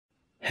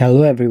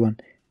Hello everyone,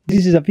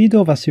 this is a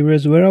video of a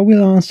series where I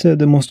will answer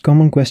the most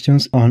common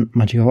questions on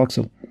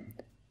MagicaVoxel.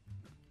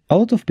 A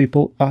lot of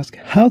people ask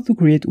how to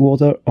create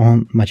water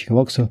on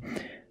MagicaVoxel.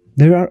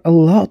 There are a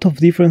lot of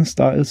different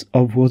styles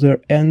of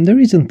water and there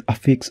isn't a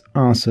fixed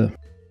answer.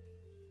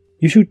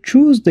 You should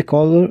choose the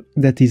color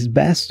that is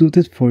best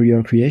suited for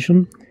your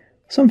creation,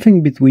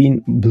 something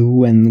between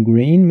blue and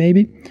green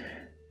maybe.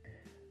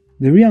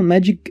 The real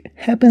magic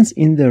happens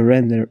in the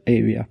render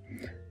area,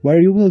 where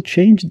you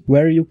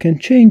can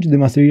change the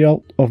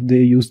material of the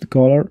used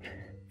color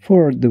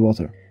for the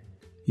water.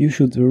 You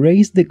should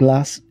raise the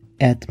glass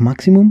at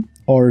maximum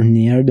or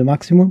near the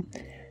maximum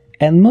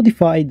and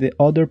modify the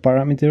other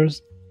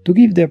parameters to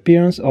give the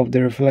appearance of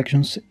the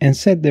reflections and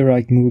set the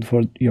right mood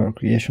for your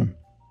creation.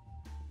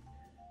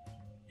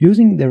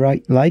 Using the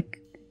right light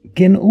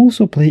can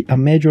also play a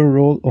major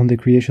role on the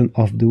creation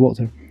of the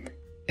water,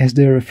 as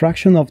the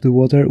refraction of the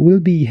water will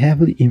be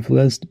heavily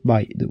influenced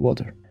by the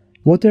water.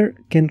 Water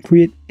can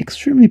create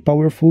extremely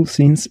powerful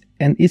scenes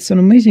and it's an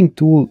amazing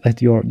tool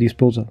at your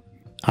disposal.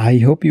 I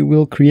hope you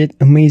will create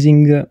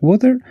amazing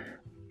water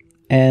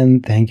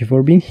and thank you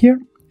for being here.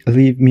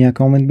 Leave me a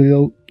comment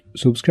below,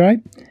 subscribe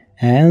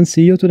and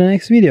see you to the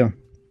next video.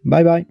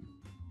 Bye bye.